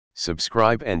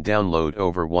Subscribe and download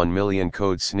over 1 million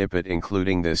code snippet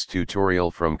including this tutorial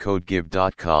from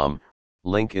codegive.com,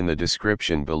 link in the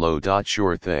description below.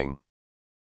 Sure thing.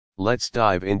 Let's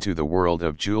dive into the world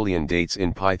of Julian dates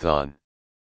in Python.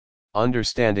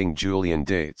 Understanding Julian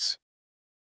dates.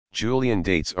 Julian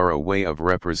dates are a way of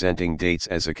representing dates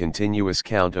as a continuous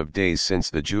count of days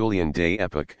since the Julian day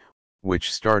epoch,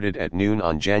 which started at noon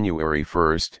on January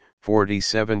 1,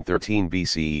 4713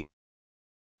 BCE.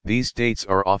 These dates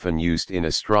are often used in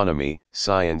astronomy,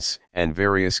 science, and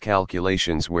various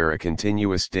calculations where a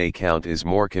continuous day count is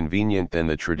more convenient than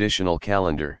the traditional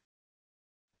calendar.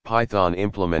 Python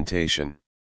implementation.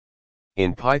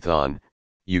 In Python,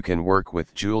 you can work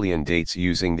with Julian dates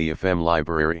using the ephem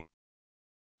library.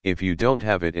 If you don't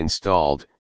have it installed,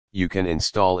 you can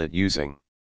install it using.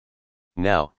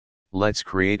 Now, let's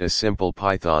create a simple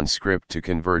Python script to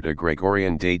convert a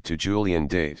Gregorian date to Julian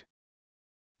date.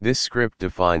 This script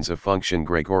defines a function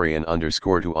Gregorian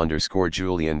 _to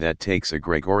 _Julian that takes a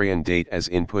Gregorian date as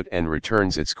input and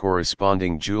returns its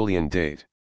corresponding Julian date.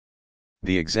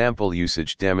 The example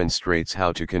usage demonstrates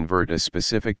how to convert a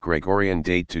specific Gregorian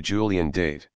date to Julian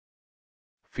date.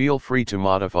 Feel free to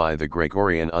modify the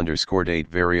Gregorian _date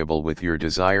variable with your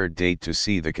desired date to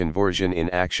see the conversion in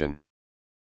action.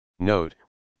 Note: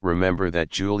 remember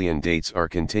that Julian dates are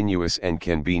continuous and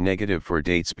can be negative for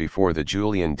dates before the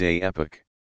Julian day epoch.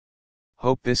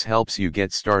 Hope this helps you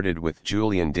get started with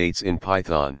Julian dates in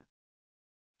Python.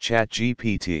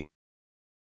 ChatGPT.